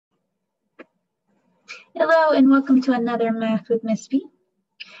Hello and welcome to another Math with Miss B.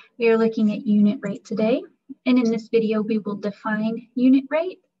 We are looking at unit rate today, and in this video we will define unit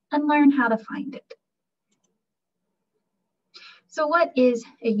rate and learn how to find it. So what is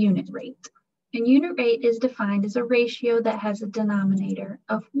a unit rate? A unit rate is defined as a ratio that has a denominator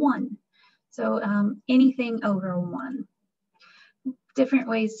of 1. So anything over 1. Different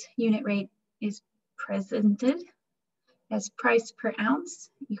ways unit rate is presented as price per ounce.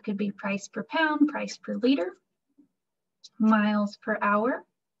 You could be price per pound, price per liter, miles per hour,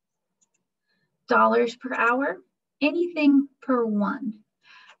 dollars per hour, anything per 1.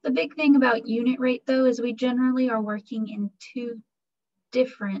 The big thing about unit rate though is we generally are working in two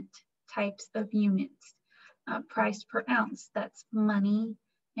different types of units. Price per ounce, that's money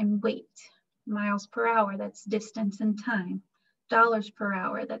and weight. Miles per hour, that's distance and time. Dollars per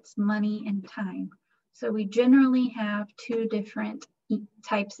hour, that's money and time. So we generally have two different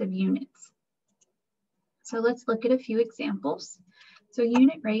types of units. So let's look at a few examples. So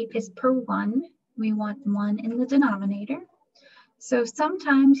unit rate is per 1. We want 1 in the denominator. So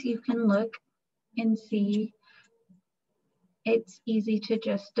sometimes you can look and see it's easy to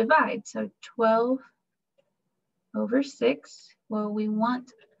just divide. So 12 over 6, well, we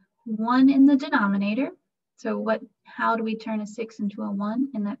want 1 in the denominator. So how do we turn a 6 into a 1?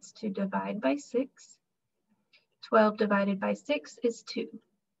 And that's to divide by 6. 12 divided by 6 is 2.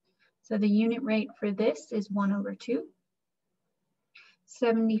 So the unit rate for this is 1 over 2.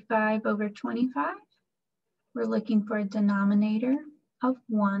 75 over 25. We're looking for a denominator of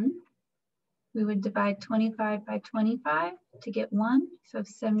 1. We would divide 25 by 25 to get 1. So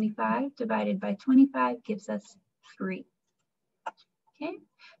 75 divided by 25 gives us 3. Okay,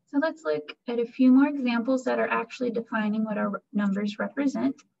 so let's look at a few more examples that are actually defining what our numbers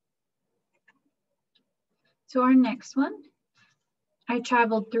represent. So our next one, I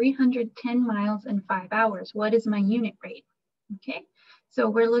traveled 310 miles in 5 hours. What is my unit rate? Okay, so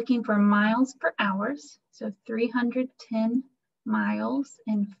we're looking for miles per hours. So 310 miles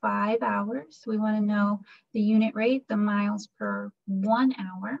in 5 hours. We want to know the unit rate, the miles per 1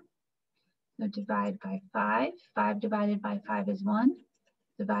 hour. So divide by 5. 5 divided by 5 is 1.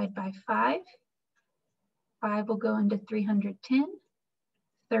 Divide by 5. 5 will go into 310,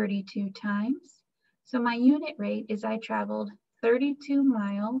 32 times. So my unit rate is I traveled 32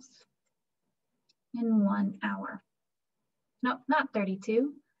 miles in 1 hour. No, not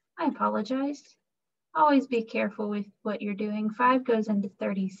 32. I apologize. Always be careful with what you're doing. 5 goes into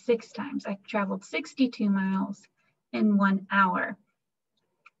 36 times. I traveled 62 miles in 1 hour.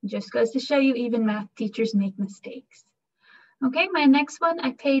 It just goes to show you even math teachers make mistakes. Okay, my next one,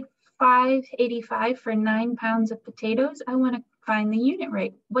 I paid $5.85 for 9 pounds of potatoes. I want to find the unit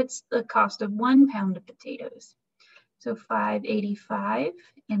rate. What's the cost of 1 pound of potatoes? So $5.85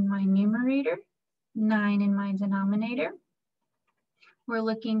 in my numerator, 9 in my denominator. We're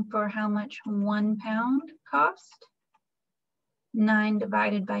looking for how much 1 pound cost. 9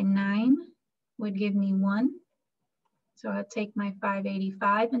 divided by 9 would give me 1. So I'll take my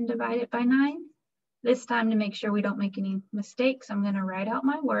 $5.85 and divide it by 9. This time, to make sure we don't make any mistakes, I'm going to write out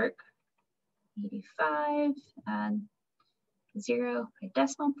my work. 85, add 0 by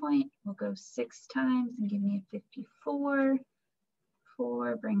decimal point. We'll go 6 times and give me a 54.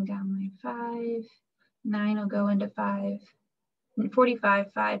 4, bring down my 5. 9 will go into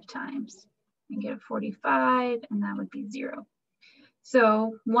 45 5 times. And get a 45, and that would be 0.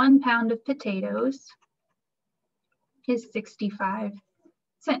 So 1 pound of potatoes is 65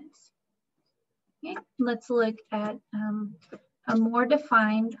 cents. Okay, let's look at a more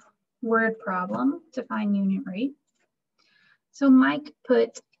defined word problem to find unit rate. So Mike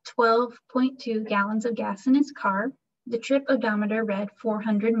put 12.2 gallons of gas in his car. The trip odometer read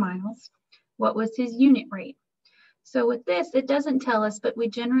 400 miles. What was his unit rate? So with this, it doesn't tell us, but we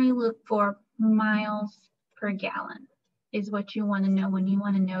generally look for miles per gallon is what you want to know when you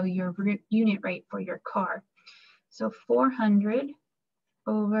want to know your unit rate for your car. So 400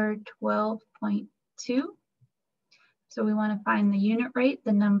 over 12.2. So we want to find the unit rate,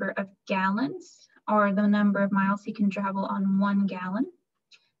 the number of gallons, or the number of miles he can travel on 1 gallon.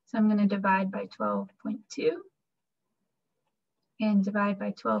 So I'm going to divide by 12.2 and divide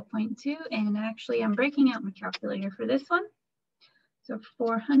by 12.2. And actually, I'm breaking out my calculator for this one. So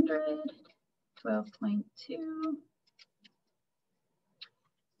 400, 12.2.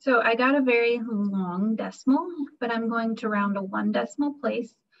 So I got a very long decimal, but I'm going to round to 1 decimal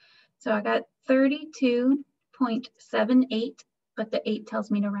place. So I got 32.78, but the 8 tells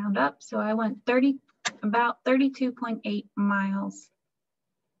me to round up. So I went about 32.8 miles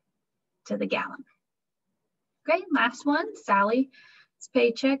to the gallon. Okay, last one, Sally's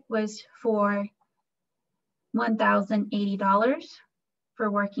paycheck was for $1,080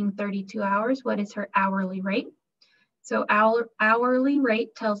 for working 32 hours. What is her hourly rate? So our hourly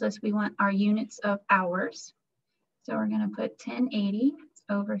rate tells us we want our units of hours. So we're going to put 1080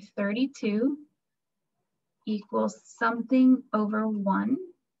 over 32 equals something over 1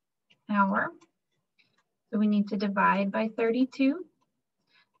 hour. So we need to divide by 32.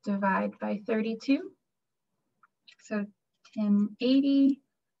 Divide by 32. So 1080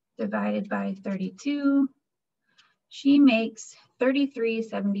 divided by 32. She makes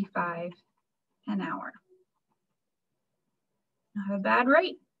 $33.75 an hour. Not a bad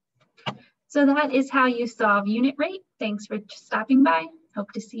rate. So that is how you solve unit rate. Thanks for stopping by.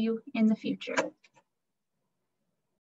 Hope to see you in the future.